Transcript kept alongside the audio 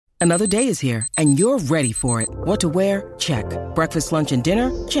Another day is here, and you're ready for it. What to wear? Check. Breakfast, lunch, and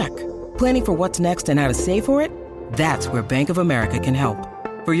dinner? Check. Planning for what's next and how to save for it? That's where Bank of America can help.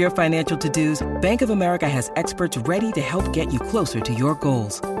 For your financial to-dos, Bank of America has experts ready to help get you closer to your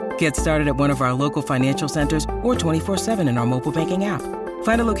goals. Get started at one of our local financial centers or 24/7 in our mobile banking app.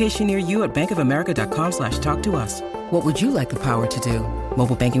 Find a location near you at bankofamerica.com/talktous. What would you like the power to do?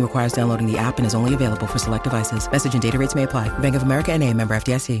 Mobile banking requires downloading the app and is only available for select devices. Message and data rates may apply. Bank of America N.A., member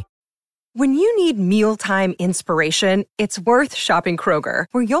FDIC. When you need mealtime inspiration, it's worth shopping Kroger,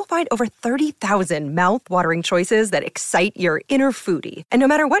 where you'll find over 30,000 mouth-watering choices that excite your inner foodie. And no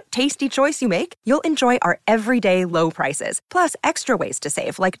matter what tasty choice you make, you'll enjoy our everyday low prices, plus extra ways to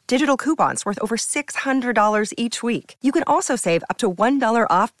save, like digital coupons worth over $600 each week. You can also save up to $1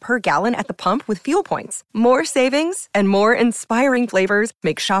 off per gallon at the pump with fuel points. More savings and more inspiring flavors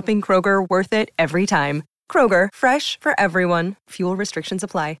make shopping Kroger worth it every time. Kroger, fresh for everyone. Fuel restrictions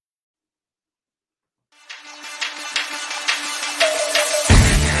apply.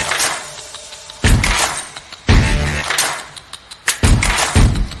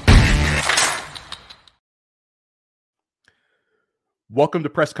 Welcome to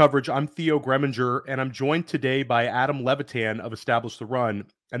Press Coverage. I'm Theo Greminger, and I'm joined today by Adam Levitan of Establish the Run.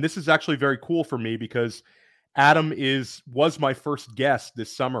 And this is actually very cool for me because Adam was my first guest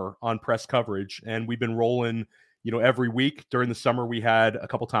this summer on Press Coverage, and we've been rolling, every week. During the summer, we had a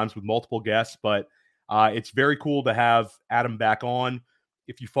couple times with multiple guests, but it's very cool to have Adam back on.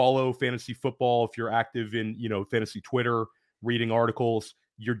 If you follow fantasy football, if you're active in, fantasy Twitter, reading articles,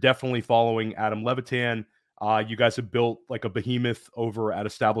 you're definitely following Adam Levitan. You guys have built like a behemoth over at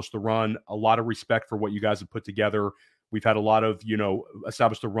Establish the Run. A lot of respect for what you guys have put together. We've had a lot of,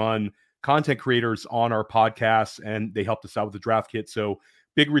 Establish the Run content creators on our podcast, and they helped us out with the draft kit. So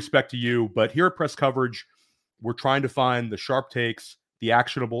big respect to you. But here at Press Coverage, we're trying to find the sharp takes, the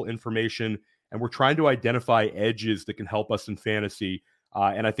actionable information, and we're trying to identify edges that can help us in fantasy.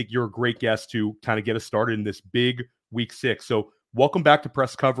 And I think you're a great guest to kind of get us started in this big week 6. So welcome back to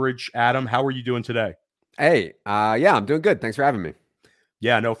Press Coverage. Adam, how are you doing today? Hey, yeah, I'm doing good. Thanks for having me.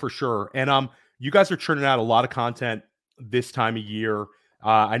 Yeah, no, for sure. And you guys are churning out a lot of content this time of year.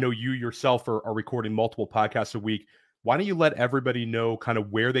 I know you yourself are recording multiple podcasts a week. Why don't you let everybody know kind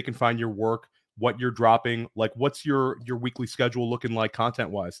of where they can find your work, what you're dropping, like what's your weekly schedule looking like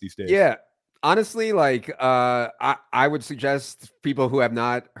content-wise these days? Yeah, honestly, I would suggest people who have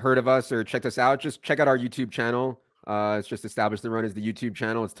not heard of us or checked us out, just check out our YouTube channel. It's just Establish the Run is the YouTube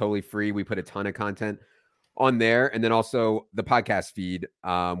channel. It's totally free. We put a ton of content on there. And then also the podcast feed.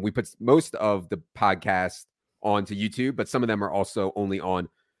 We put most of the podcast onto YouTube, but some of them are also only on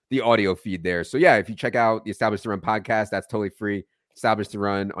the audio feed there. So yeah, if you check out the Establish the Run podcast, that's totally free. Establish the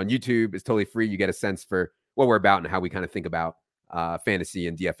Run on YouTube is totally free. You get a sense for what we're about and how we kind of think about fantasy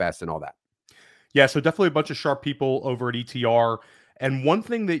and DFS and all that. Yeah, so definitely a bunch of sharp people over at ETR. And one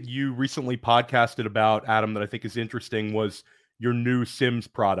thing that you recently podcasted about, Adam, that I think is interesting was your new Sims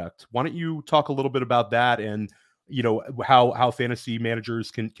product. Why don't you talk a little bit about that and, how fantasy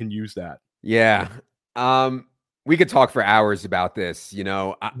managers can use that? Yeah. We could talk for hours about this,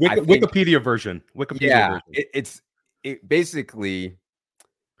 Wikipedia version. Version. It basically,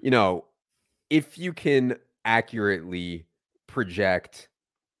 if you can accurately project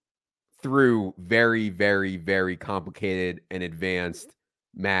through very, very, very complicated and advanced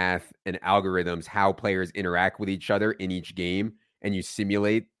math and algorithms how players interact with each other in each game, and you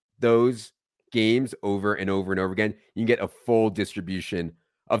simulate those games over and over and over again, you can get a full distribution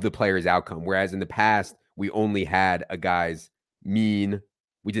of the player's outcome. Whereas in the past, we only had a guy's mean.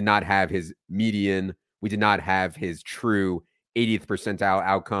 We did not have his median. We did not have his true 80th percentile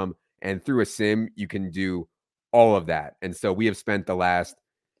outcome. And through a sim, you can do all of that. And so we have spent the last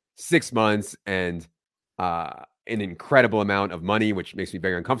 6 months and an incredible amount of money, which makes me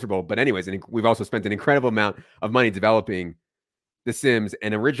very uncomfortable. But anyways, we've also spent an incredible amount of money developing the Sims.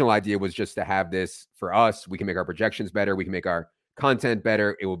 An original idea was just to have this for us. We can make our projections better. We can make our content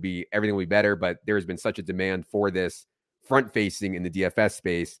better. Everything will be better. But there has been such a demand for this front facing in the DFS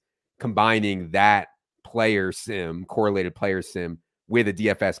space, combining that player sim, correlated player sim with a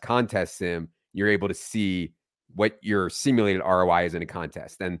DFS contest sim. You're able to see what your simulated ROI is in a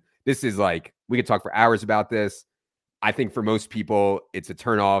contest. And this is we could talk for hours about this. I think for most people, it's a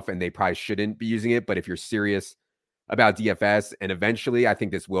turnoff and they probably shouldn't be using it. But if you're serious about DFS, and eventually I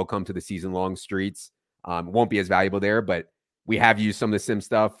think this will come to the season-long streets, it won't be as valuable there, but we have used some of the sim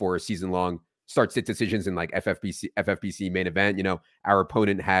stuff for season-long start-sit decisions in FFPC main event. Our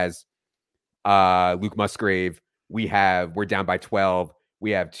opponent has Luke Musgrave. We're down by 12. We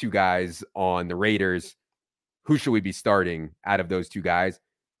have 2 guys on the Raiders. Who should we be starting out of those 2 guys?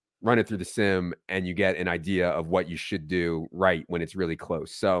 run it through the sim, and you get an idea of what you should do right when it's really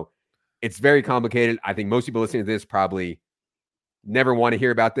close. So it's very complicated. I think most people listening to this probably never want to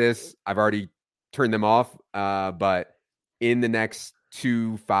hear about this. I've already turned them off. But in the next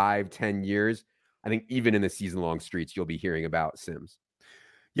 2, 5, 10 years, I think even in the season-long streets, you'll be hearing about sims.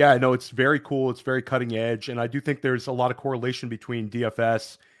 Yeah, no, it's very cool. It's very cutting edge. And I do think there's a lot of correlation between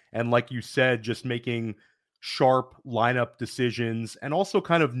DFS and, like you said, just making sharp lineup decisions and also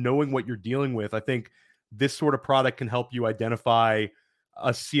kind of knowing what you're dealing with. I think this sort of product can help you identify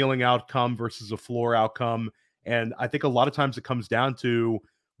a ceiling outcome versus a floor outcome. And I think a lot of times it comes down to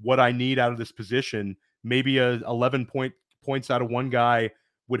what I need out of this position. Maybe a 11 points out of one guy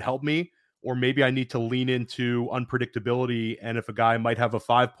would help me, or maybe I need to lean into unpredictability. And if a guy might have a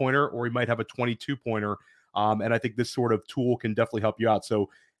 5-pointer or he might have a 22-pointer. And I think this sort of tool can definitely help you out. So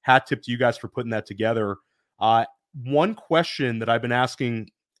hat tip to you guys for putting that together. One question that I've been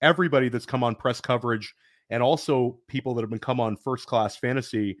asking everybody that's come on press coverage and also people that have been come on First Class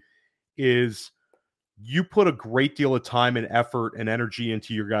Fantasy is, you put a great deal of time and effort and energy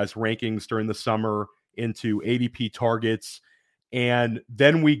into your guys' rankings during the summer, into ADP targets. And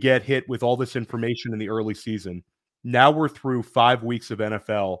then we get hit with all this information in the early season. Now we're through 5 weeks of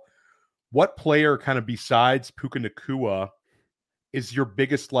NFL. What player, kind of besides Puka Nacua, is your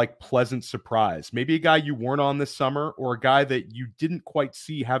biggest pleasant surprise? Maybe a guy you weren't on this summer, or a guy that you didn't quite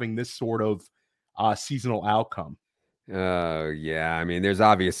see having this sort of seasonal outcome. Yeah. I mean, there's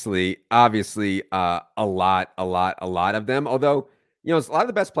obviously a lot of them. Although, a lot of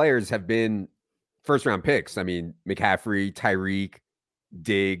the best players have been first round picks. I mean, McCaffrey, Tyreek,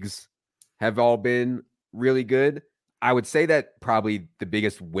 Diggs have all been really good. I would say that probably the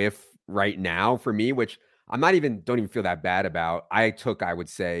biggest whiff right now for me, which don't even feel that bad about. I would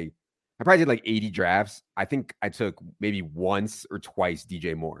say I probably did 80 drafts. I think I took maybe once or twice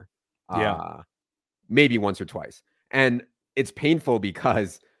DJ Moore. Yeah. Maybe once or twice. And it's painful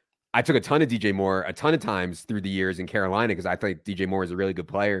because I took a ton of DJ Moore a ton of times through the years in Carolina because I thought DJ Moore is a really good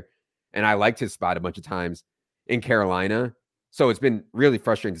player. And I liked his spot a bunch of times in Carolina. So it's been really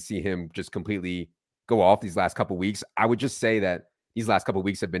frustrating to see him just completely go off these last couple of weeks. I would just say that these last couple of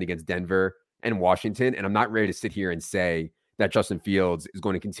weeks have been against Denver and Washington. And I'm not ready to sit here and say that Justin Fields is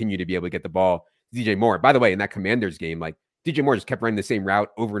going to continue to be able to get the ball to DJ Moore. By the way, in that Commanders game, DJ Moore just kept running the same route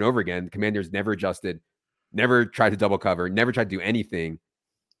over and over again. The Commanders never adjusted, never tried to double cover, never tried to do anything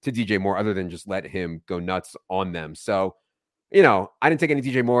to DJ Moore other than just let him go nuts on them. So, I didn't take any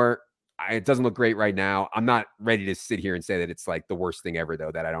DJ Moore. It doesn't look great right now. I'm not ready to sit here and say that it's the worst thing ever,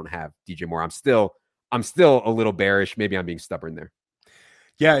 though, that I don't have DJ Moore. I'm still a little bearish. Maybe I'm being stubborn there.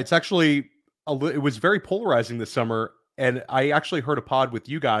 Yeah, it's actually it was very polarizing this summer. And I actually heard a pod with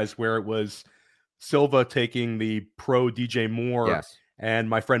you guys where it was Silva taking the pro DJ Moore, yes, and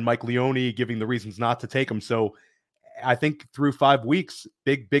my friend Mike Leone giving the reasons not to take him. So I think through 5 weeks,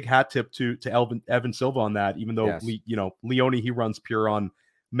 big hat tip to Evan Silva on that, even though, yes, Leone, he runs pure on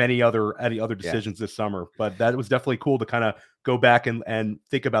many other decisions this summer. But that was definitely cool to kind of go back and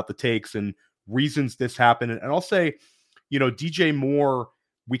think about the takes and reasons this happened. And I'll say, DJ Moore,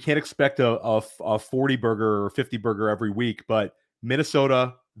 we can't expect a 40 burger or 50 burger every week, but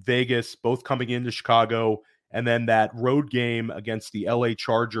Minnesota, Vegas, both coming into Chicago, and then that road game against the LA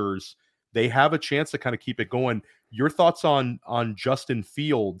Chargers, they have a chance to kind of keep it going. Your thoughts on Justin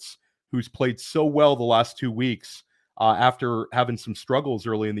Fields, who's played so well the last 2 weeks after having some struggles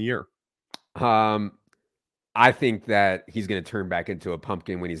early in the year? I think that he's going to turn back into a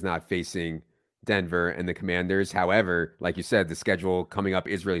pumpkin when he's not facing Denver and the Commanders. However, like you said, the schedule coming up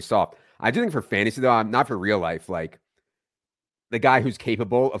is really soft. I do think for fantasy, though, not for real life, the guy who's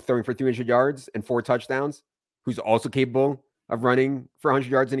capable of throwing for 300 yards and 4 touchdowns, who's also capable of running for 100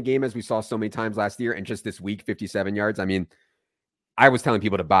 yards in a game, as we saw so many times last year, and just this week, 57 yards. I mean, I was telling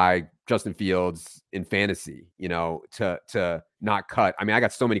people to buy Justin Fields in fantasy, to not cut. I mean, I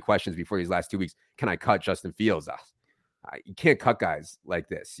got so many questions before these last 2 weeks. Can I cut Justin Fields? You can't cut guys like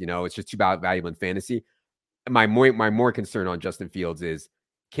this. It's just too valuable in fantasy. My more concern on Justin Fields is,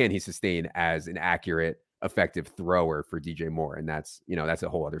 can he sustain as an accurate, effective thrower for DJ Moore? And that's a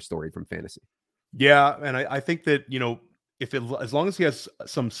whole other story from fantasy. Yeah. And I think that, as long as he has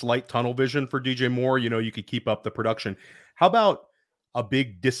some slight tunnel vision for DJ Moore, you could keep up the production. How about a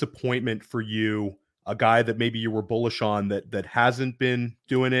big disappointment for you, a guy that maybe you were bullish on that hasn't been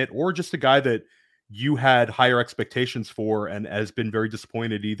doing it, or just a guy that you had higher expectations for and has been very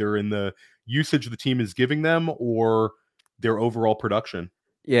disappointed either in the usage the team is giving them or their overall production?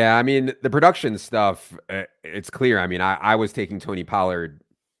 Yeah, I mean, the production stuff, it's clear. I mean, I was taking Tony Pollard,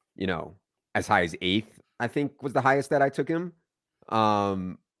 as high as 8th, I think was the highest that I took him.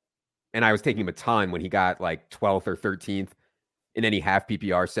 And I was taking him a ton when he got like 12th or 13th in any half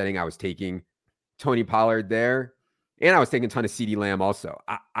PPR setting. I was taking Tony Pollard there. And I was taking a ton of CeeDee Lamb also.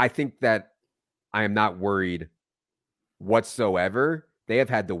 I think that I am not worried whatsoever. They have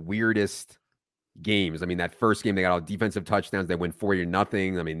had the weirdest games. I mean, that first game, they got all defensive touchdowns. They win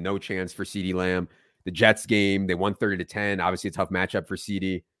 40-0. I mean, no chance for CeeDee Lamb. The Jets game, they won 30-10. Obviously, a tough matchup for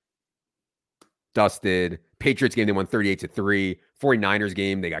CeeDee. Dusted. Patriots game, they won 38-3. 49ers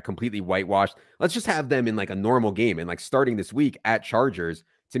game, they got completely whitewashed. Let's just have them in like a normal game. And like starting this week at Chargers,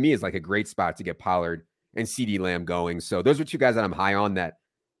 to me, is like a great spot to get Pollard and CeeDee Lamb going. So those are two guys that I'm high on that,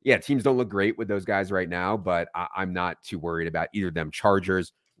 yeah, teams don't look great with those guys right now, but I'm not too worried about either of them.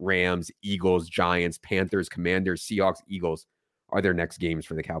 Chargers, Rams, Eagles, Giants, Panthers, Commanders, Seahawks, Eagles are their next games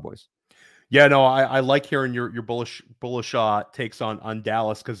for the Cowboys. Yeah, no, I like hearing your bullish takes on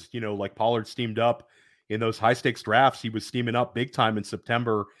Dallas because, you know, like Pollard steamed up in those high stakes drafts. He was steaming up big time in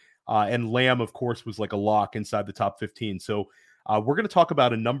September. And Lamb, of course, was like a lock inside the top 15. So we're going to talk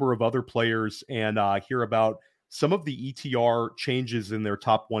about a number of other players and hear about some of the ETR changes in their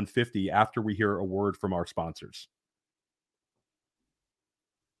top 150 after we hear a word from our sponsors.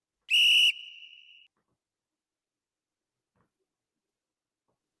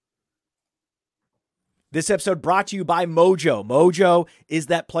 This episode brought to you by Mojo. Mojo is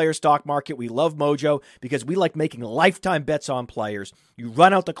that player stock market. We love Mojo because we like making lifetime bets on players. You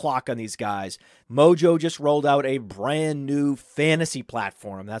run out the clock on these guys. Mojo just rolled out a brand new fantasy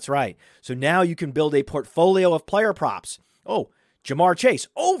platform. That's right. So now you can build a portfolio of player props. Oh, Jamar Chase,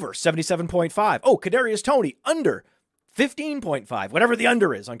 over 77.5. Oh, Kadarius Toney, under 15.5. Whatever the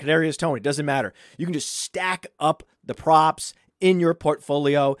under is on Kadarius Toney, doesn't matter. You can just stack up the props in your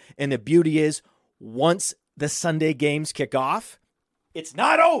portfolio. And the beauty is, once the Sunday games kick off, it's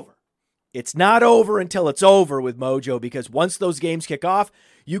not over. It's not over until it's over with Mojo, because once those games kick off,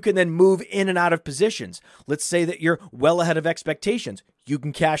 you can then move in and out of positions. Let's say that you're well ahead of expectations. You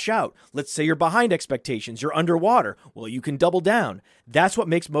can cash out. Let's say you're behind expectations. You're underwater. Well, you can double down. That's what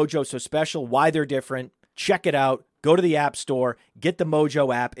makes Mojo so special, why they're different. Check it out. Go to the App Store, get the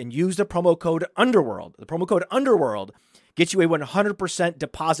Mojo app, and use the promo code UNDERWORLD. The promo code UNDERWORLD gets you a 100%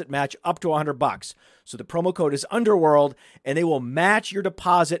 deposit match up to $100. So the promo code is UNDERWORLD, and they will match your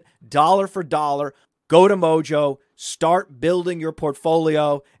deposit dollar for dollar. Go to Mojo, start building your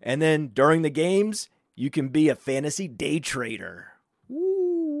portfolio, and then during the games, you can be a fantasy day trader.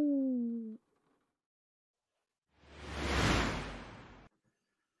 Woo.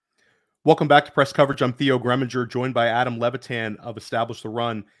 Welcome back to Press Coverage. I'm Theo Greminger, joined by Adam Levitan of Establish the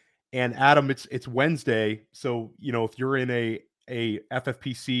Run. And Adam, it's Wednesday, so you know if you're in a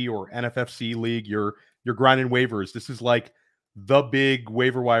FFPC or NFFC league, you're grinding waivers. This is like the big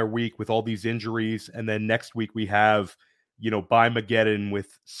waiver wire week with all these injuries, and then next week we have bye Mageddon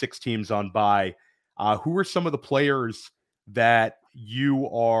with 6 teams on bye. Who are some of the players that you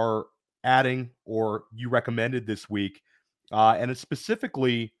are adding or you recommended this week? And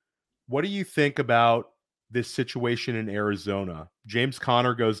specifically, what do you think about this situation in Arizona? James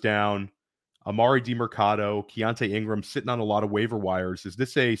Conner goes down, Amari DiMercato, Keontae Ingram sitting on a lot of waiver wires. Is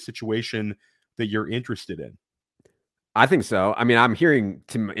this a situation that you're interested in? I think so. I mean, I'm hearing,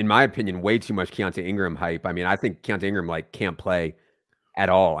 in my opinion, way too much Keontae Ingram hype. I mean, I think Keontae Ingram can't play at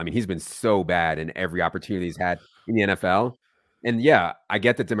all. I mean, he's been so bad in every opportunity he's had in the NFL. And yeah, I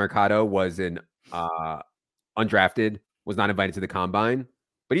get that DiMercato was an undrafted, was not invited to the combine,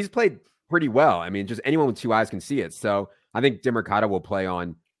 but he's played pretty well. I mean, just anyone with 2 eyes can see it. So I think DiMercato will play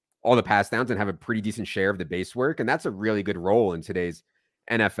on all the pass downs and have a pretty decent share of the base work. And that's a really good role in today's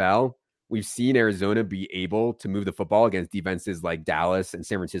NFL. We've seen Arizona be able to move the football against defenses like Dallas and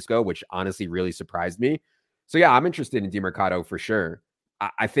San Francisco, which honestly really surprised me. So yeah, I'm interested in DiMercato for sure.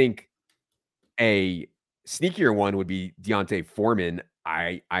 I think a sneakier one would be Deontay Foreman.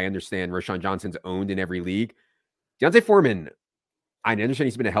 I understand Rashawn Johnson's owned in every league. Deontay Foreman, I understand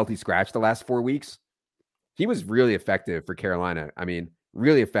he's been a healthy scratch the last 4 weeks. He was really effective for Carolina. I mean,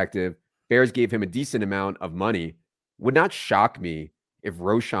 really effective. Bears gave him a decent amount of money. Would not shock me if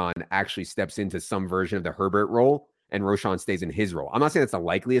Roschon actually steps into some version of the Herbert role and Roschon stays in his role. I'm not saying that's the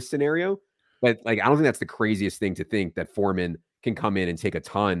likeliest scenario, but I don't think that's the craziest thing to think that Foreman can come in and take a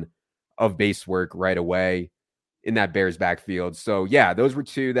ton of base work right away in that Bears backfield. So yeah, those were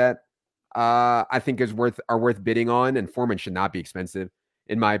 2 that I think are worth bidding on, and Foreman should not be expensive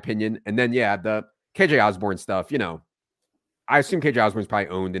in my opinion. And then yeah, the KJ Osborne stuff, I assume KJ Osborne's probably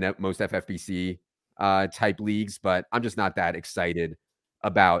owned in most FFPC type leagues, but I'm just not that excited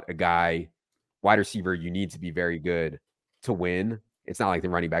about a guy, wide receiver. You need to be very good to win. It's not like the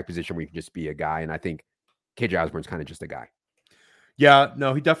running back position where you can just be a guy. And I think KJ Osborne's kind of just a guy. Yeah,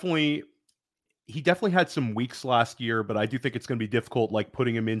 no, he definitely had some weeks last year, but I do think it's going to be difficult. Like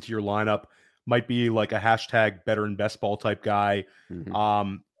putting him into your lineup might be like a hashtag better in best ball type guy.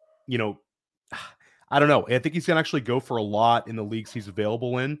 Mhm. You know, I don't know. I think he's going to actually go for a lot in the leagues he's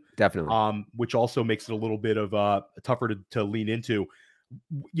available in, Definitely. which also makes it a little bit of tougher to lean into.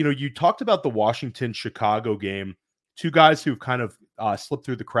 You know, you talked about the Washington Chicago game. Two guys who've kind of slipped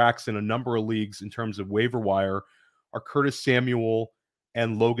through the cracks in a number of leagues in terms of waiver wire are Curtis Samuel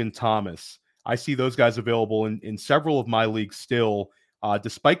and Logan Thomas. I see those guys available in several of my leagues still.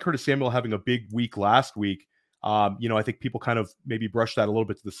 Despite Curtis Samuel having a big week last week, you know, I think people kind of maybe brush that a little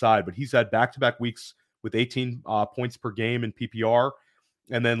bit to the side, but he's had back-to-back weeks with 18 points per game in PPR.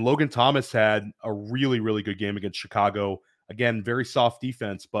 And then Logan Thomas had a really, really good game against Chicago. Again, very soft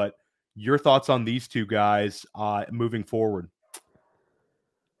defense, but your thoughts on these two guys moving forward?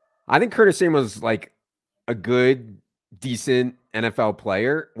 I think Curtis Samuel was like a good, decent NFL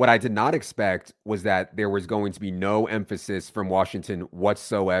player. What I did not expect was that there was going to be no emphasis from Washington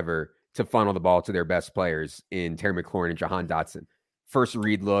whatsoever to funnel the ball to their best players in Terry McLaurin and Jahan Dotson. First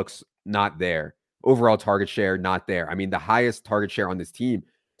read looks, not there. Overall target share, not there. I mean, the highest target share on this team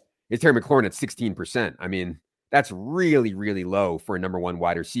is Terry McLaurin at 16%. I mean, that's really, really low for a number one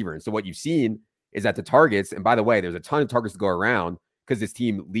wide receiver. And so what you've seen is that the targets, and by the way, there's a ton of targets to go around because this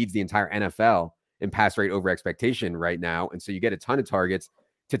team leads the entire NFL in pass rate over expectation right now. And so you get a ton of targets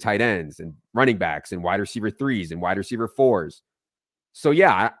to tight ends and running backs and wide receiver 3s and wide receiver 4s. So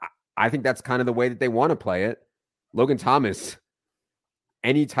yeah, I think that's kind of the way that they want to play it. Logan Thomas,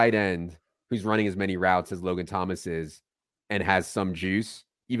 any tight end who's running as many routes as Logan Thomas is and has some juice,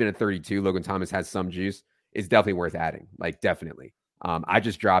 even at 32, Logan Thomas has some juice, is definitely worth adding. Like, definitely. I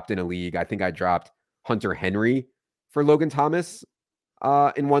just dropped in a league. I think I dropped Hunter Henry for Logan Thomas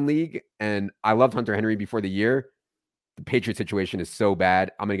in one league. And I loved Hunter Henry before the year. The Patriot situation is so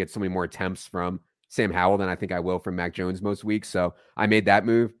bad. I'm going to get so many more attempts from Sam Howell than I think I will from Mac Jones most weeks. So I made that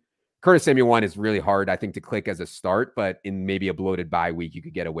move. Curtis Samuel one is really hard, I think, to click as a start, but in maybe a bloated bye week, you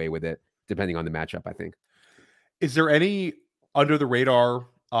could get away with it depending on the matchup, I think. Is there any under the radar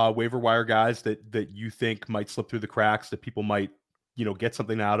waiver wire guys that you think might slip through the cracks that people might, you know, get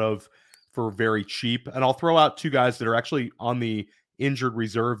something out of for very cheap? And I'll throw out two guys that are actually on the injured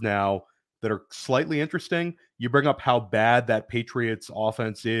reserve now that are slightly interesting. You bring up how bad that Patriots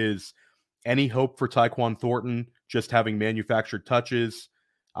offense is. Any hope for Tyquan Thornton just having manufactured touches?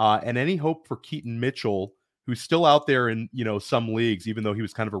 And any hope for Keaton Mitchell, who's still out there in, you know, some leagues, even though he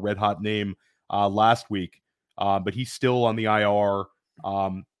was kind of a red hot name last week, but he's still on the IR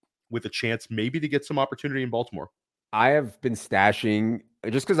with a chance maybe to get some opportunity in Baltimore. I have been stashing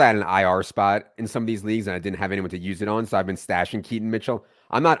just because I had an IR spot in some of these leagues and I didn't have anyone to use it on. So I've been stashing Keaton Mitchell.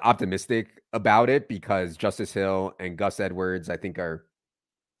 I'm not optimistic about it because Justice Hill and Gus Edwards, I think, are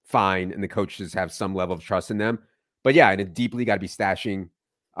fine. And the coaches have some level of trust in them. But yeah, in a deep league, I'd be stashing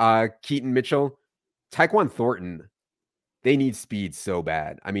Keaton Mitchell. Tyquan Thornton, they need speed so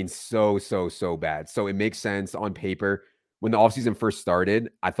bad. I mean, so bad. So it makes sense on paper. When the offseason first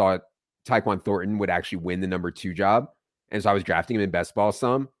started, I thought Tyquan Thornton would actually win the number 2 job. And so I was drafting him in best ball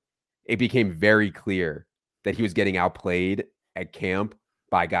some. It became very clear that he was getting outplayed at camp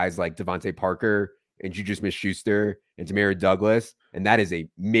by guys like Devontae Parker and Juju Smith-Schuster and Demario Douglas. And that is a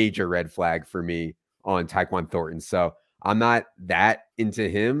major red flag for me on Tyquan Thornton. So I'm not that into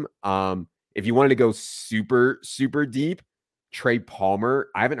him. If you wanted to go super deep, Trey Palmer.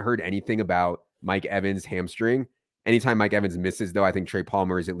 I haven't heard anything about Mike Evans' hamstring. Anytime Mike Evans misses, though, I think Trey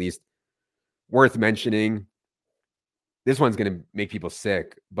Palmer is at least worth mentioning. This one's going to make people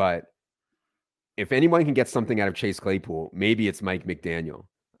sick, but if anyone can get something out of Chase Claypool, maybe it's Mike McDaniel.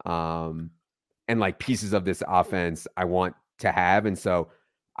 And like pieces of this offense I want to have. And so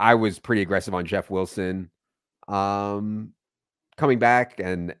I was pretty aggressive on Jeff Wilson coming back.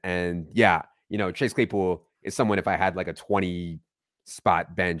 And yeah, you know, Chase Claypool is someone, if I had like a 20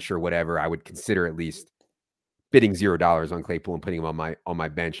 spot bench or whatever, I would consider at least bidding $0 on Claypool and putting him on my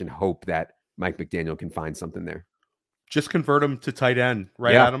bench and hope that Mike McDaniel can find something there. Just convert him to tight end,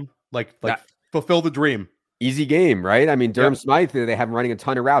 right, Yeah. Adam? Like fulfill the dream. Easy game, right? I mean, Durham Smythe, they have him running a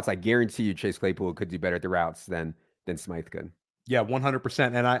ton of routes. I guarantee you Chase Claypool could do better at the routes than Smythe could. Yeah,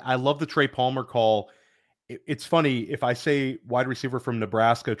 100%. And I love the Trey Palmer call. It's funny, if I say wide receiver from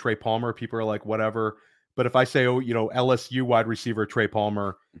Nebraska, Trey Palmer, people are like, whatever. But if I say, oh, you know, LSU wide receiver Trey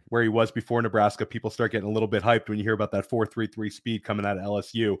Palmer, where he was before Nebraska, people start getting a little bit hyped when you hear about that 4.33 speed coming out of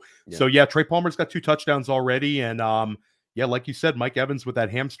LSU. Yeah. So yeah, Trey Palmer's got 2 touchdowns already. And yeah, like you said, Mike Evans with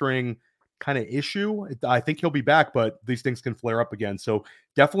that hamstring kind of issue, I think he'll be back, but these things can flare up again. So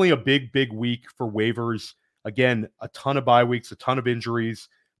definitely a big week for waivers. again, a ton of bye weeks, a ton of injuries.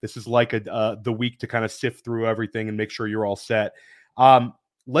 This is like the week to kind of sift through everything and make sure you're all set.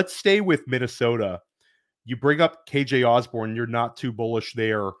 Let's stay with Minnesota. You bring up KJ Osborne. You're not too bullish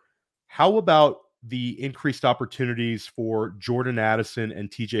there. How about the increased opportunities for Jordan Addison and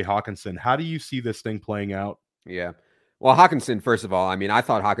TJ Hawkinson? How do you see this thing playing out? Yeah. Well, Hawkinson, first of all, I mean, I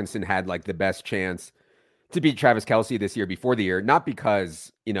thought Hawkinson had like the best chance to beat Travis Kelce this year before the year, not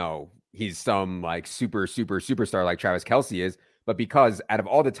because, he's some like superstar like Travis Kelce is, but because out of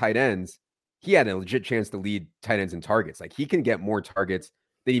all the tight ends, he had a legit chance to lead tight ends in targets. Like he can get more targets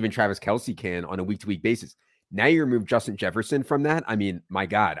than even Travis Kelce can on a week-to-week basis. Now you remove Justin Jefferson from that. I mean, my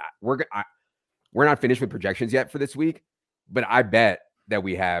God, we're not finished with projections yet for this week, but I bet that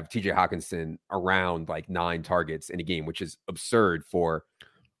we have TJ Hawkinson around like 9 targets in a game, which is absurd for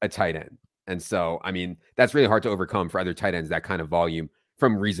a tight end. And so, I mean, that's really hard to overcome for other tight ends, that kind of volume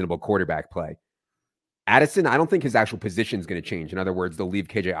from reasonable quarterback play. Addison, I don't think his actual position is going to change. In other words, they'll leave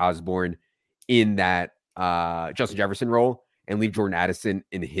KJ Osborne in that Justin Jefferson role and leave Jordan Addison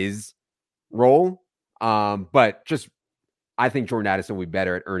in his role. But just, I think Jordan Addison will be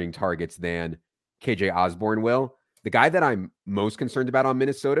better at earning targets than KJ Osborne will. The guy that I'm most concerned about on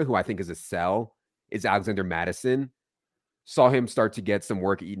Minnesota, who I think is a sell, is Alexander Mattison. Saw him start to get some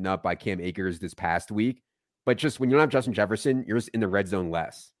work eaten up by Cam Akers this past week. But just when you don't have Justin Jefferson, you're just in the red zone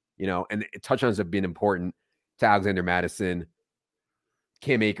less, and touchdowns have been important to Alexander Mattison.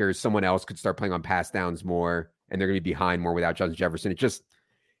 Cam Akers, someone else could start playing on pass downs more, and they're going to be behind more without Justin Jefferson.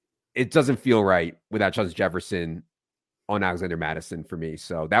 It doesn't feel right without Justin Jefferson on Alexander Mattison for me.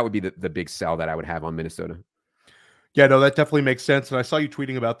 So that would be the big sell that I would have on Minnesota. Yeah, no, that definitely makes sense. And I saw you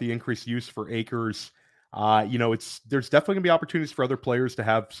tweeting about the increased use for Akers. There's definitely gonna be opportunities for other players to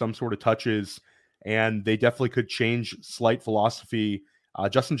have some sort of touches, and they definitely could change slight philosophy.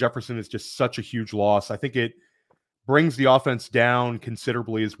 Justin Jefferson is just such a huge loss. I think it brings the offense down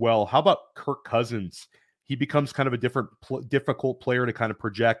considerably as well. How about Kirk Cousins? He becomes kind of a difficult player to kind of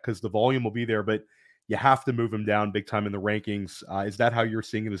project because the volume will be there, but you have to move him down big time in the rankings. Is that how you're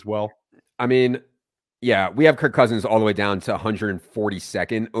seeing it as well? I mean, yeah, we have Kirk Cousins all the way down to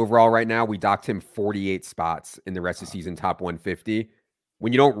 142nd overall right now. We docked him 48 spots in the rest of the season, top 150.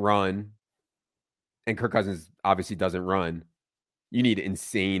 When you don't run, and Kirk Cousins obviously doesn't run, you need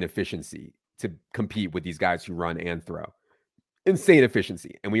insane efficiency to compete with these guys who run and throw. Insane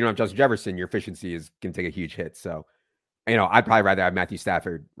efficiency. And when you don't have Justin Jefferson, your efficiency is going to take a huge hit. So, I'd probably rather have Matthew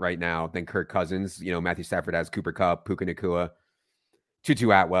Stafford right now than Kirk Cousins. Matthew Stafford has Cooper Kupp, Puka Nacua, Tutu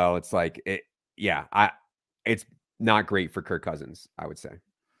Atwell. It's like, it's not great for Kirk Cousins, I would say.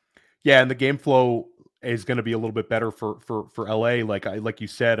 Yeah, and the game flow is going to be a little bit better for LA. Like you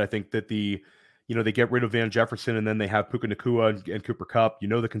said, I think that they get rid of Van Jefferson and then they have Puka Nacua and Cooper Kupp.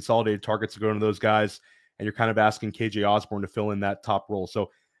 The consolidated targets are going to those guys, and you're kind of asking KJ Osborne to fill in that top role. So,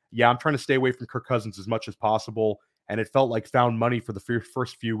 yeah, I'm trying to stay away from Kirk Cousins as much as possible, and it felt like found money for the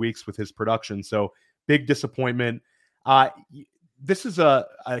first few weeks with his production. So, big disappointment. This is a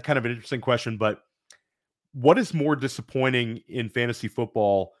kind of an interesting question, but what is more disappointing in fantasy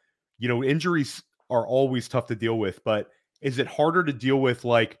football? Injuries are always tough to deal with, but is it harder to deal with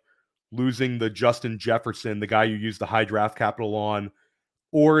like losing the Justin Jefferson, the guy you use the high draft capital on,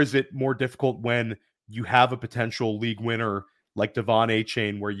 or is it more difficult when you have a potential league winner like Devon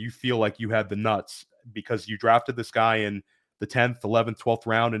Achane where you feel like you had the nuts because you drafted this guy in the 10th, 11th, 12th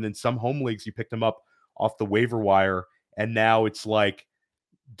round, and in some home leagues you picked him up off the waiver wire, and now it's like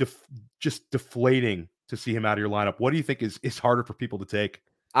just deflating to see him out of your lineup. What do you think is harder for people to take?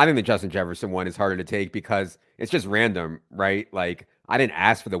 I think the Justin Jefferson one is harder to take because it's just random, right? Like, I didn't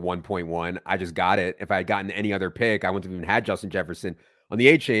ask for the 1.1. I just got it. If I had gotten any other pick, I wouldn't have even had Justin Jefferson. On the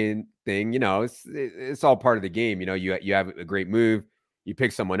A-Chain thing, it's all part of the game. You have a great move, you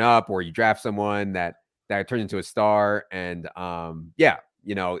pick someone up, or you draft someone that turns into a star. And I feel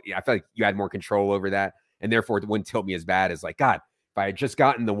like you had more control over that. And therefore, it wouldn't tilt me as bad as like, God, if I had just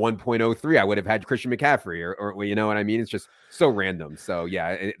gotten the 1.03, I would have had Christian McCaffrey or you know what I mean? It's just so random. So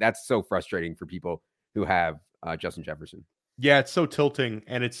yeah, that's so frustrating for people who have Justin Jefferson. Yeah, it's so tilting,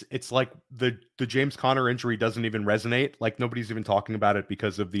 and it's like the James Conner injury doesn't even resonate. Like nobody's even talking about it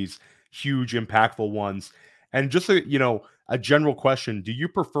because of these huge, impactful ones. And just a general question: do you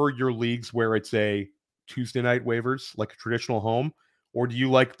prefer your leagues where it's a Tuesday night waivers, like a traditional home, or do you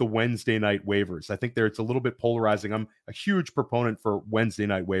like the Wednesday night waivers? I think it's a little bit polarizing. I'm a huge proponent for Wednesday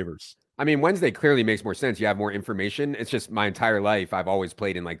night waivers. I mean, Wednesday clearly makes more sense. You have more information. It's just my entire life I've always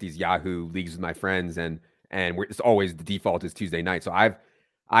played in like these Yahoo leagues with my friends, and it's always the default is Tuesday night. So I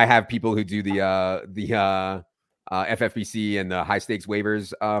have people who do the FFPC and the high stakes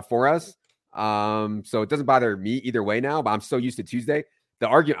waivers for us. So it doesn't bother me either way now, but I'm so used to Tuesday. The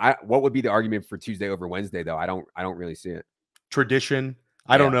argument, what would be the argument for Tuesday over Wednesday though? I don't really see it. Tradition.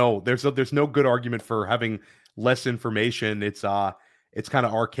 I don't know. There's no good argument for having less information. It's kind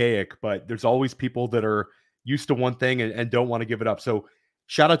of archaic, but there's always people that are used to one thing and don't want to give it up. So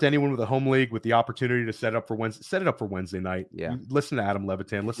shout out to anyone with a home league with the opportunity to set it up for Wednesday night. Yeah. Listen to Adam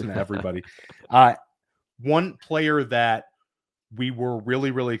Levitan, listen to everybody. One player that we were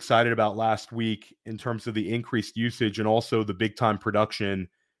really, really excited about last week in terms of the increased usage and also the big time production,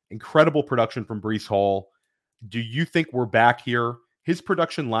 incredible production from Breece Hall. Do you think we're back here? His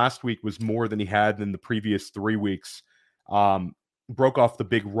production last week was more than he had in the previous 3 weeks. Broke off the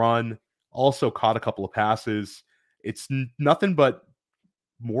big run, also caught a couple of passes. It's nothing but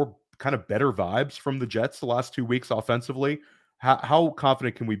more kind of better vibes from the Jets the last 2 weeks offensively. How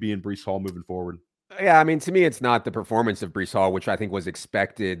confident can we be in Breece Hall moving forward? Yeah, I mean, to me, it's not the performance of Breece Hall, which I think was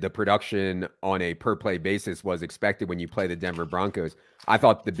expected. The production on a per-play basis was expected when you play the Denver Broncos. I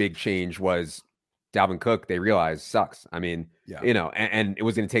thought the big change was Dalvin Cook, they realized, sucks. I mean, and it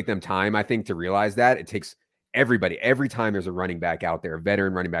was going to take them time, I think, to realize that. It takes everybody. Every time there's a running back out there, a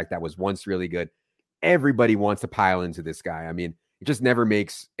veteran running back that was once really good, everybody wants to pile into this guy. I mean, it just never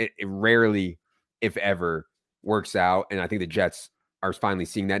makes it rarely, if ever, works out. And I think the Jets are finally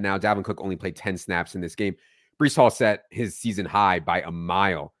seeing that now. Dalvin Cook only played 10 snaps in this game. Breece Hall set his season high by a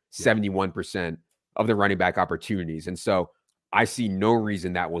mile, 71% of the running back opportunities. And so I see no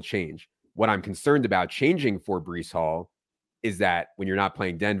reason that will change. What I'm concerned about changing for Breece Hall is that when you're not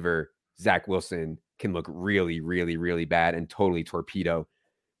playing Denver, Zach Wilson can look really, really, really bad and totally torpedo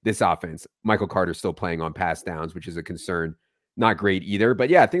this offense. Michael Carter's still playing on pass downs, which is a concern. Not great either. But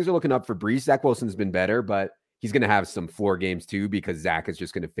yeah, things are looking up for Breece. Zach Wilson's been better, but he's going to have some floor games too because Zach is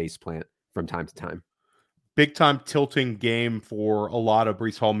just going to face plant from time to time. Big time tilting game for a lot of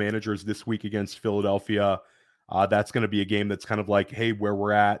Breece Hall managers this week against Philadelphia. That's going to be a game that's kind of like, hey, where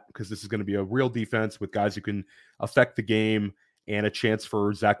we're at, because this is going to be a real defense with guys who can affect the game and a chance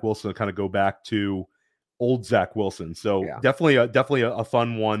for Zach Wilson to kind of go back to old Zach Wilson. So definitely a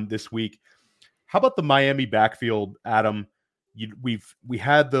fun one this week. How about the Miami backfield, Adam? We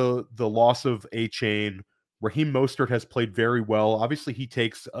had the loss of A-Chain. Raheem Mostert has played very well. Obviously, he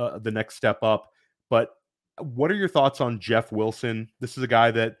takes the next step up. But what are your thoughts on Jeff Wilson? This is a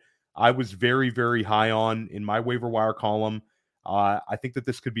guy that I was very, very high on in my waiver wire column. I think that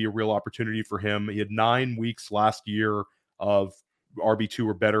this could be a real opportunity for him. He had 9 weeks last year of RB2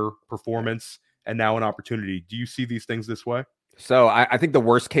 or better performance, and now an opportunity. Do you see these things this way? So I think the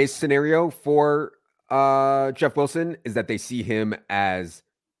worst case scenario for Jeff Wilson is that they see him as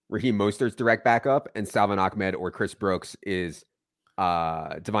Raheem Mostert's direct backup and Salvon Ahmed or Chris Brooks is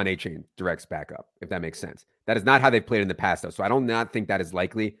Devon A-Chain direct's backup, if that makes sense. That is not how they've played in the past, though. So I don't not think that is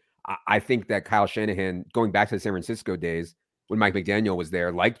likely. I think that Kyle Shanahan, going back to the San Francisco days when Mike McDaniel was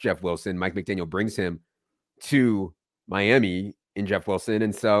there, like Jeff Wilson, Mike McDaniel brings him to Miami in Jeff Wilson.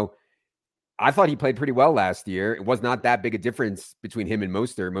 And so I thought he played pretty well last year. It was not that big a difference between him and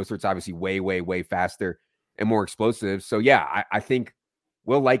Mostert. Mostert's obviously way, way, way faster and more explosive. So yeah, I think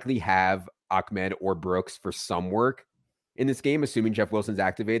we'll likely have Ahmed or Brooks for some work in this game, assuming Jeff Wilson's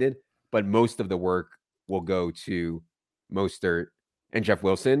activated. But most of the work will go to Mostert and Jeff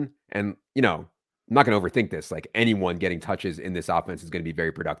Wilson. And, you know, I'm not going to overthink this. Like, anyone getting touches in this offense is going to be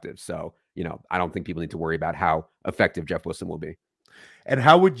very productive. So, you know, I don't think people need to worry about how effective Jeff Wilson will be. And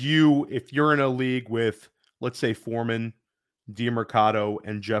how would you, if you're in a league with, let's say, Foreman, DiMercato,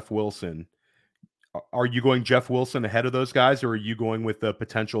 and Jeff Wilson, are you going Jeff Wilson ahead of those guys, or are you going with the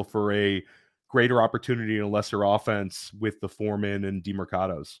potential for a greater opportunity and a lesser offense with the Foreman and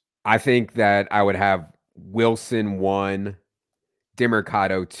DiMercatos? I think that I would have Wilson 1,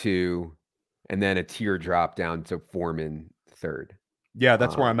 DiMercato 2, and then a tier drop down to Foreman 3rd. Yeah,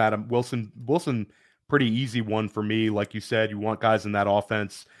 that's where I'm at. Wilson, pretty easy one for me. Like you said, you want guys in that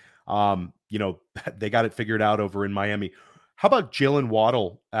offense. You know, they got it figured out over in Miami. How about Jalen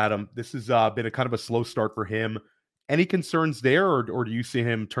Waddle, Adam? This has been a kind of a slow start for him. Any concerns there, or do you see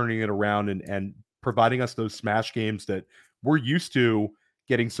him turning it around and providing us those smash games that we're used to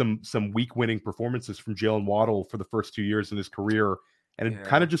getting some week winning performances from Jalen Waddle for the first 2 years in his career, and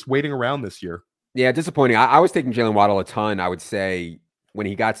kind of just waiting around this year? Yeah, disappointing. I was taking Jalen Waddle a ton. I would say when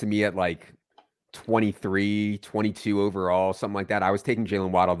he got to me at like 23, 22 overall, something like that, I was taking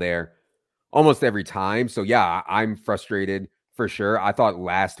Jalen Waddle there almost every time. So yeah, I'm frustrated for sure. I thought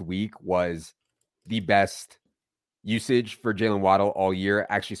last week was the best usage for Jalen Waddle all year.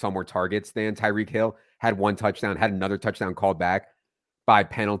 Actually saw more targets than Tyreek Hill. Had 1 touchdown, had another touchdown called back by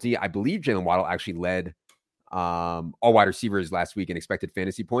penalty. I believe Jalen Waddle actually led all wide receivers last week in expected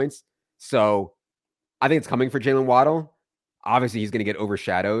fantasy points. So I think it's coming for Jalen Waddle. Obviously, he's going to get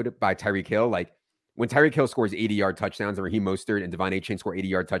overshadowed by Tyreek Hill. Like when Tyreek Hill scores 80-yard touchdowns, or Raheem Mostert and Devon Achane score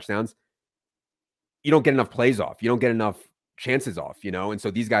 80-yard touchdowns, you don't get enough plays off. You don't get enough chances off, And so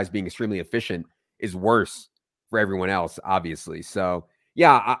these guys being extremely efficient is worse for everyone else, obviously. So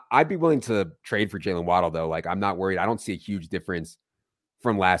yeah, I'd be willing to trade for Jalen Waddle, though. Like I'm not worried. I don't see a huge difference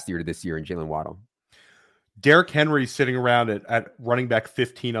from last year to this year in Jalen Waddle. Derrick Henry sitting around at running back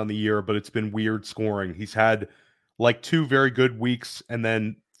 15 on the year, but it's been weird scoring. He's had like 2 very good weeks and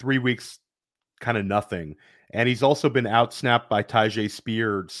then 3 weeks kind of nothing. And he's also been outsnapped by Tyjae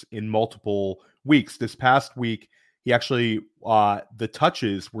Spears in multiple weeks. This past week, he actually, the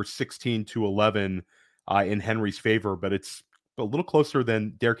touches were 16-11 in Henry's favor, but it's a little closer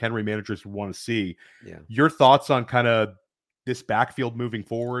than Derrick Henry managers would want to see. Yeah. Your thoughts on kind of this backfield moving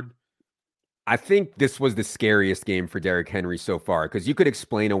forward? I think this was the scariest game for Derrick Henry so far, because you could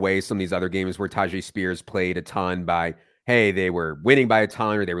explain away some of these other games where Tyjae Spears played a ton by, hey, they were winning by a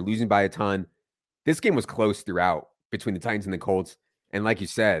ton or they were losing by a ton. This game was close throughout between the Titans and the Colts. And like you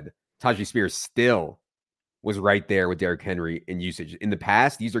said, Tyjae Spears still was right there with Derrick Henry in usage. In the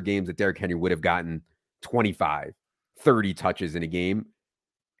past, these are games that Derrick Henry would have gotten 25, 30 touches in a game.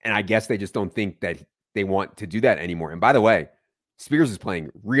 And I guess they just don't think that they want to do that anymore. And by the way, Spears is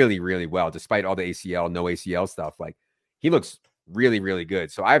playing really, really well, despite all the ACL, no ACL stuff. Like he looks really, really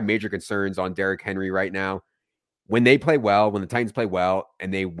good. So I have major concerns on Derrick Henry right now. When they play well, when the Titans play well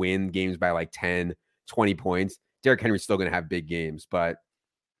and they win games by like 10, 20 points, Derrick Henry's still going to have big games. But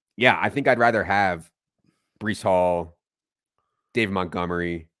yeah, I think I'd rather have Breece Hall, David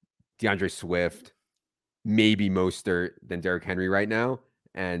Montgomery, DeAndre Swift, maybe Mostert than Derrick Henry right now.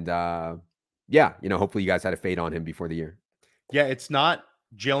 And yeah, hopefully you guys had a fade on him before the year. Yeah, it's not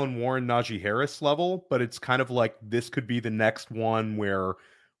Jalen Warren, Najee Harris level, but it's kind of like this could be the next one where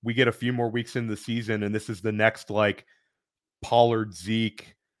we get a few more weeks in the season, and this is the next like Pollard,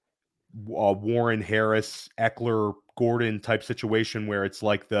 Zeke, Warren, Harris, Eckler, Gordon type situation where it's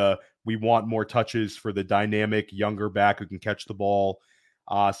like we want more touches for the dynamic younger back who can catch the ball.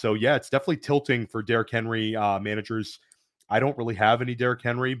 So yeah, it's definitely tilting for Derrick Henry managers. I don't really have any Derrick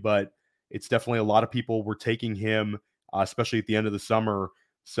Henry, but it's definitely a lot of people were taking him, especially at the end of the summer.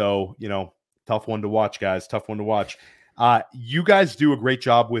 So, tough one to watch, guys. Tough one to watch. You guys do a great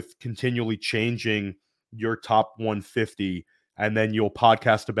job with continually changing your top 150, and then you'll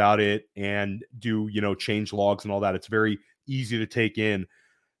podcast about it and do, change logs and all that. It's very easy to take in.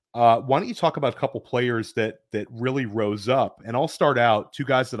 Why don't you talk about a couple players that really rose up? And I'll start out. 2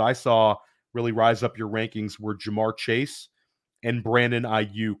 guys that I saw really rise up your rankings were Jamar Chase and Brandon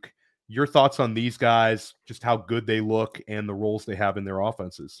Ayuk. Your thoughts on these guys, just how good they look and the roles they have in their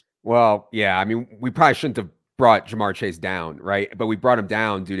offenses? Well, yeah, I mean, we probably shouldn't have brought Jamar Chase down, right? But we brought him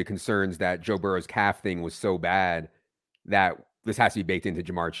down due to concerns that Joe Burrow's calf thing was so bad that this has to be baked into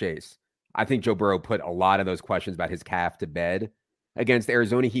Jamar Chase. I think Joe Burrow put a lot of those questions about his calf to bed. Against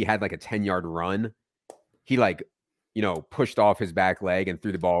Arizona, he had like a 10-yard run. He pushed off his back leg and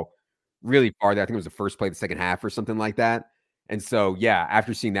threw the ball really far there. I think it was the first play of the second half or something like that. And so, yeah,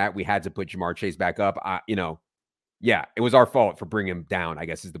 after seeing that, we had to put Jamar Chase back up. Yeah, it was our fault for bringing him down, I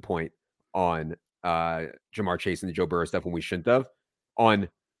guess is the point on Jamar Chase and the Joe Burrow stuff when we shouldn't have. On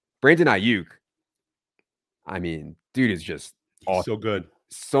Brandon Ayuk, I mean, dude is just awesome. So good.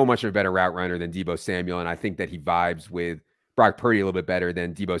 So much of a better route runner than Deebo Samuel, and I think that he vibes with Brock Purdy a little bit better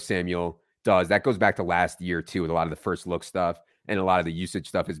than Deebo Samuel does. That goes back to last year, too, with a lot of the first look stuff, and a lot of the usage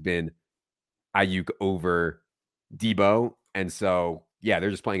stuff has been Ayuk over Deebo. And so, yeah,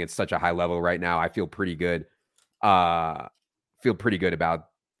 they're just playing at such a high level right now. I feel pretty good. Feel pretty good about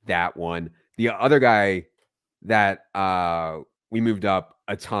that one. The other guy that we moved up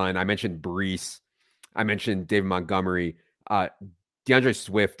a ton, I mentioned Breece. I mentioned David Montgomery. DeAndre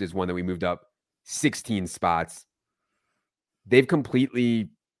Swift is one that we moved up 16 spots. They've completely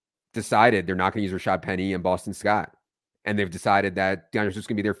decided they're not going to use Rashad Penny and Boston Scott. And they've decided that DeAndre Swift's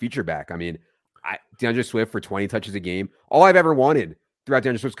going to be their feature back. I mean, DeAndre Swift for 20 touches a game. All I've ever wanted throughout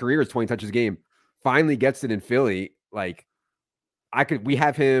DeAndre Swift's career is 20 touches a game. Finally gets it in Philly. Like, we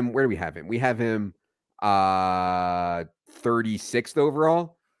have him. Where do we have him? We have him 36th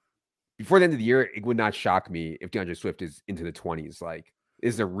overall. Before the end of the year, it would not shock me if DeAndre Swift is into the 20s. Like,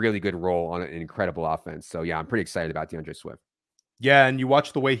 this is a really good role on an incredible offense. So, yeah, I'm pretty excited about DeAndre Swift. Yeah, and you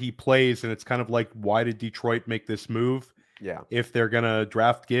watch the way he plays, and it's kind of like, why did Detroit make this move? Yeah. If they're going to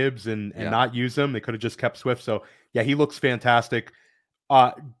draft Gibbs and not use him, they could have just kept Swift. So, yeah, he looks fantastic.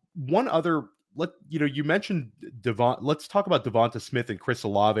 One other, you mentioned let's talk about Devonta Smith and Chris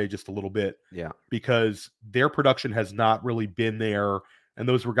Olave just a little bit. Yeah. Because their production has not really been there and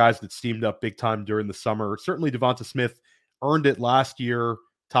those were guys that steamed up big time during the summer. Certainly Devonta Smith earned it last year,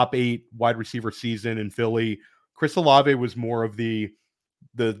 top 8 wide receiver season in Philly. Chris Olave was more of the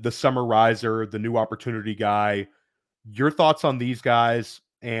summer riser, the new opportunity guy. Your thoughts on these guys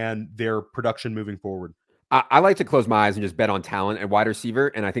and their production moving forward? I like to close my eyes and just bet on talent at wide receiver,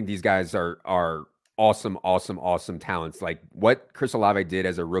 and I think these guys are awesome talents. Like what Chris Olave did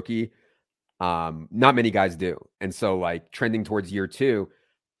as a rookie, not many guys do. And so like trending towards year 2,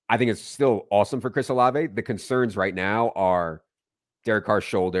 I think it's still awesome for Chris Olave. The concerns right now are Derek Carr's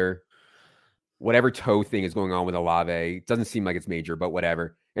shoulder, whatever toe thing is going on with Olave. It doesn't seem like it's major, but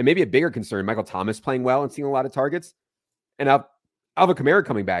whatever. And maybe a bigger concern, Michael Thomas playing well and seeing a lot of targets. And Alvin Kamara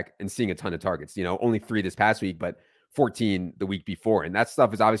coming back and seeing a ton of targets, only 3 this past week, but 14 the week before. And that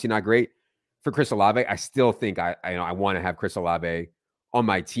stuff is obviously not great for Chris Olave. I still think I want to have Chris Olave on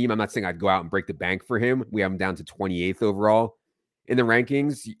my team. I'm not saying I'd go out and break the bank for him. We have him down to 28th overall in the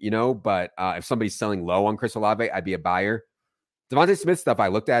rankings, but if somebody's selling low on Chris Olave, I'd be a buyer. Devonta Smith stuff I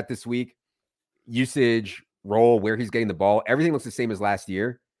looked at this week, usage, role, where he's getting the ball, everything looks the same as last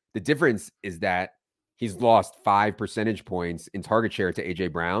year. The difference is that he's lost 5 percentage points in target share to A.J.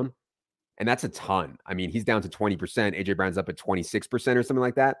 Brown, and that's a ton. I mean, he's down to 20%. A.J. Brown's up at 26% or something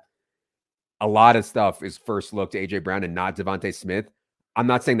like that. A lot of stuff is first look to A.J. Brown and not Devonta Smith. I'm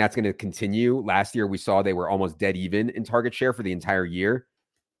not saying that's going to continue. Last year, we saw they were almost dead even in target share for the entire year.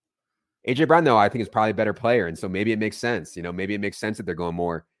 A.J. Brown, though, I think is probably a better player, and so maybe it makes sense. Maybe it makes sense that they're going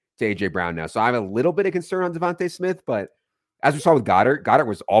more to A.J. Brown now. So I have a little bit of concern on Devonta Smith, but as we saw with Goddard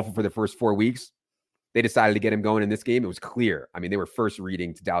was awful for the first 4 weeks. They decided to get him going in this game. It was clear. I mean, they were first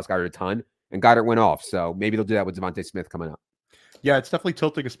reading to Dallas Goedert a ton, and Goddard went off. So maybe they'll do that with Devonta Smith coming up. Yeah, it's definitely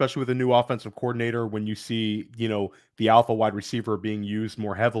tilting, especially with a new offensive coordinator, when you see, the alpha wide receiver being used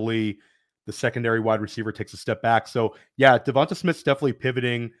more heavily. The secondary wide receiver takes a step back. So, yeah, Devonta Smith's definitely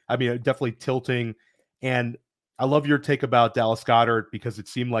pivoting. I mean, definitely tilting. And I love your take about Dallas Goedert because it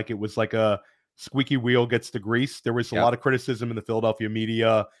seemed like it was like a squeaky wheel gets the grease. There was a lot of criticism in the Philadelphia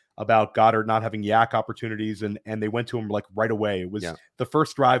media about Goddard not having yak opportunities, and they went to him like right away. It was the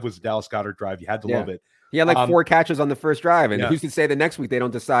first drive was a Dallas Goedert drive. You had to love it. He had like 4 catches on the first drive, and who's to say the next week they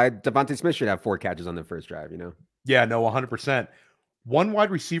don't decide Devonta Smith should have 4 catches on the first drive, Yeah, no, 100%. One wide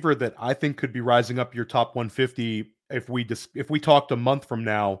receiver that I think could be rising up your top 150 if we talked a month from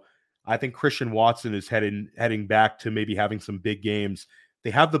now, I think Christian Watson is heading back to maybe having some big games.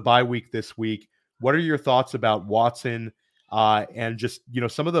 They have the bye week this week. What are your thoughts about Watson and just,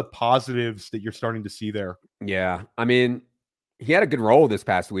 some of the positives that you're starting to see there? Yeah. I mean, he had a good role this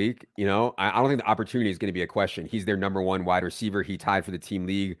past week. I don't think the opportunity is going to be a question. He's their number 1 wide receiver. He tied for the team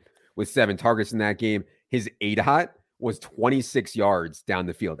league with 7 targets in that game. His ADOT was 26 yards down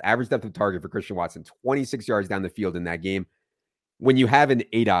the field. Average depth of target for Christian Watson, 26 yards down the field in that game. When you have an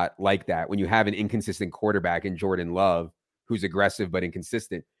ADOT like that, when you have an inconsistent quarterback in Jordan Love, who's aggressive but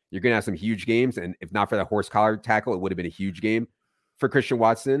inconsistent, you're going to have some huge games. And if not for the horse collar tackle, it would have been a huge game for Christian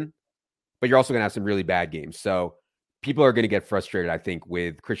Watson. But you're also going to have some really bad games. So people are going to get frustrated, I think,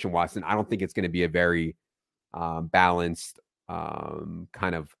 with Christian Watson. I don't think it's going to be a very balanced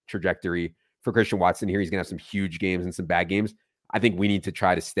kind of trajectory for Christian Watson here. He's going to have some huge games and some bad games. I think we need to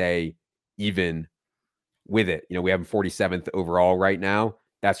try to stay even with it. We have him 47th overall right now.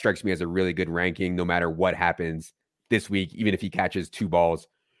 That strikes me as a really good ranking, no matter what happens this week. Even if he catches 2 balls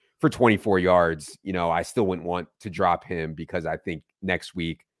for 24 yards, I still wouldn't want to drop him because I think next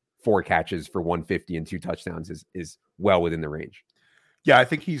week, 4 catches for 150 and 2 touchdowns is well within the range. Yeah, I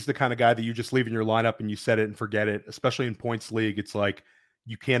think he's the kind of guy that you just leave in your lineup and you set it and forget it, especially in points league. It's like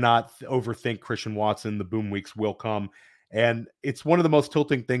you cannot overthink Christian Watson. The boom weeks will come. And it's one of the most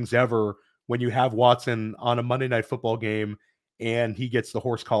tilting things ever when you have Watson on a Monday Night Football game and he gets the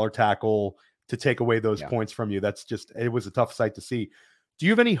horse collar tackle to take away those points from you. It was a tough sight to see. Do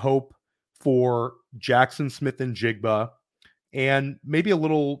you have any hope for Jackson Smith-Njigba and maybe a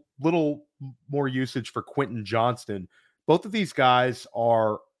little more usage for Quentin Johnston? Both of these guys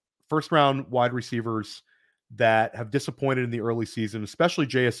are first-round wide receivers that have disappointed in the early season, especially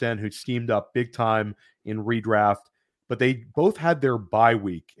JSN, who steamed up big time in redraft. But they both had their bye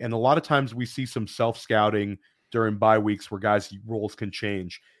week, and a lot of times we see some self-scouting during bye weeks where guys' roles can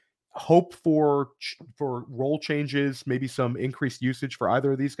change. Hope for role changes, maybe some increased usage for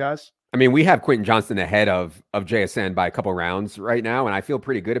either of these guys? I mean, we have Quentin Johnston ahead of JSN by a couple rounds right now, and I feel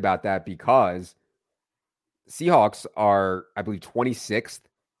pretty good about that because Seahawks are, I believe, 26th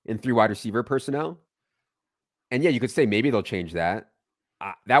in 3 wide receiver personnel. And yeah, you could say maybe they'll change that.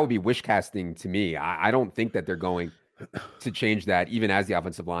 That would be wish casting to me. I don't think that they're going to change that, even as the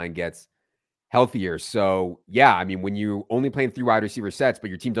offensive line gets healthier. So yeah, I mean, when you only playing 3 wide receiver sets, but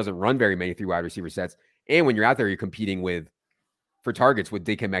your team doesn't run very many 3 wide receiver sets, and when you're out there, you're competing for targets with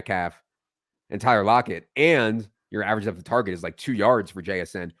DK Metcalf and Tyler Lockett, and your average depth of target is like 2 yards for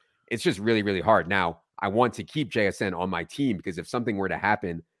JSN. It's just really, really hard. Now, I want to keep JSN on my team because if something were to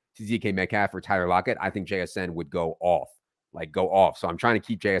happen to DK Metcalf or Tyler Lockett, I think JSN would go off. So I'm trying to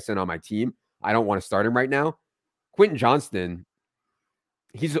keep JSN on my team. I don't want to start him right now. Quentin Johnston,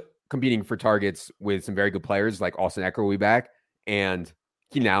 he's competing for targets with some very good players like Austin Eckler will be back, and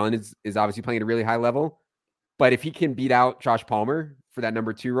Keenan Allen is obviously playing at a really high level. But if he can beat out Josh Palmer for that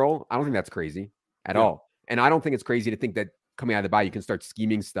number 2 role, I don't think that's crazy at all. And I don't think it's crazy to think that coming out of the bye, you can start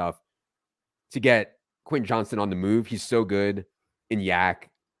scheming stuff to get Quentin Johnston on the move. He's so good in yak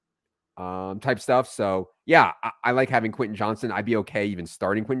type stuff. So yeah, I like having Quentin Johnston. I'd be okay even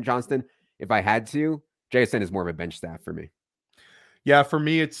starting Quentin Johnston if I had to. JSN is more of a bench staff for me. Yeah, for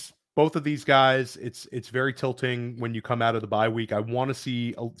me, it's both of these guys. It's very tilting when you come out of the bye week. I want to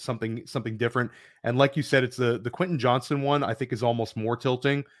see something different. And like you said, it's the Quentin Johnston one I think is almost more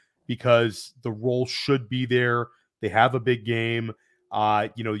tilting because the role should be there. They have a big game.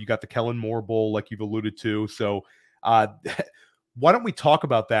 You got the Kellen Moore Bowl, like you've alluded to. So why don't we talk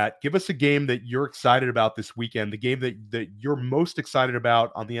about that? Give us a game that you're excited about this weekend, the game that you're most excited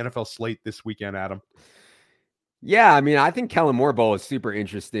about on the NFL slate this weekend, Adam. Yeah, I mean, I think Kellen Moore Bowl is super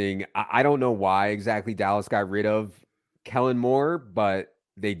interesting. I don't know why exactly Dallas got rid of Kellen Moore, but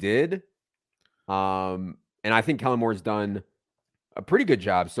they did. And I think Kellen Moore's done a pretty good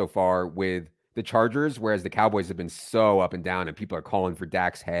job so far with the Chargers, whereas the Cowboys have been so up and down and people are calling for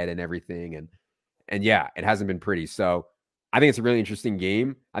Dak's head and everything. And yeah, it hasn't been pretty. So I think it's a really interesting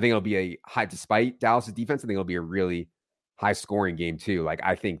game. I think it'll be a high, despite Dallas's defense, I think it'll be a really high scoring game too. Like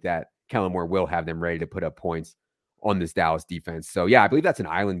I think that Kellen Moore will have them ready to put up points on this Dallas defense. So yeah, I believe that's an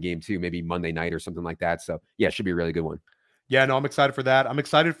island game too, maybe Monday night or something like that. So yeah, it should be a really good one. Yeah, no, I'm excited for that. I'm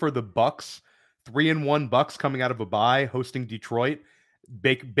excited for the Bucks, 3-1 Bucks coming out of a bye, hosting Detroit.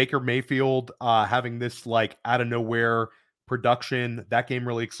 Baker Mayfield having this like out of nowhere production. That game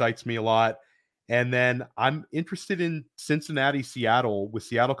really excites me a lot. And then I'm interested in Cincinnati, Seattle, with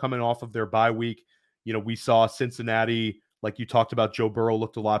Seattle coming off of their bye week. We saw Cincinnati, like you talked about, Joe Burrow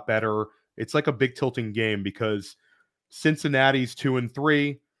looked a lot better. It's like a big tilting game because Cincinnati's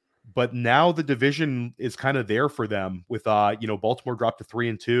 2-3, but now the division is kind of there for them with, Baltimore dropped to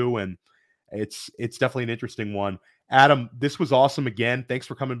 3-2, and it's definitely an interesting one. Adam, this was awesome again. Thanks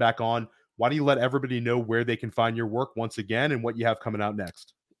for coming back on. Why don't you let everybody know where they can find your work once again and what you have coming out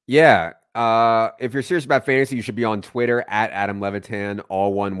next? Yeah. If you're serious about fantasy, you should be on Twitter at Adam Levitan,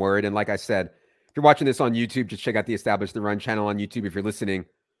 all one word. And like I said, if you're watching this on YouTube, just check out the Establish the Run channel on YouTube. If you're listening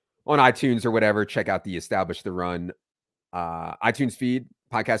on iTunes or whatever, check out the Establish the Run iTunes feed,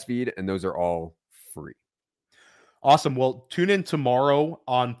 podcast feed, and those are all free. Awesome. Well, tune in tomorrow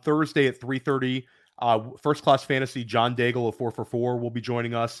on Thursday at 3:30. First Class Fantasy, John Daigle of 4for4 will be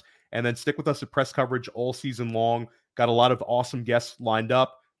joining us. And then stick with us at press coverage all season long. Got a lot of awesome guests lined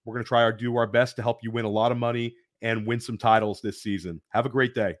up. We're going to do our best to help you win a lot of money and win some titles this season. Have a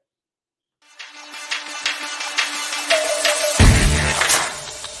great day.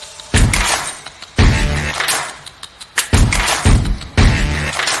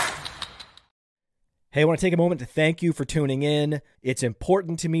 Hey, I want to take a moment to thank you for tuning in. It's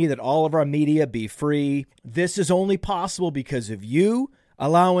important to me that all of our media be free. This is only possible because of you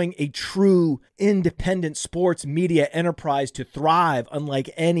allowing a true independent sports media enterprise to thrive unlike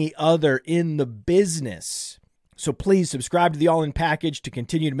any other in the business. So please subscribe to the All In Package to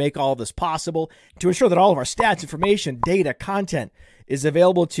continue to make all of this possible, to ensure that all of our stats, information, data, content is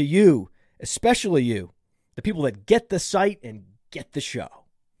available to you, especially you, the people that get the site and get the show.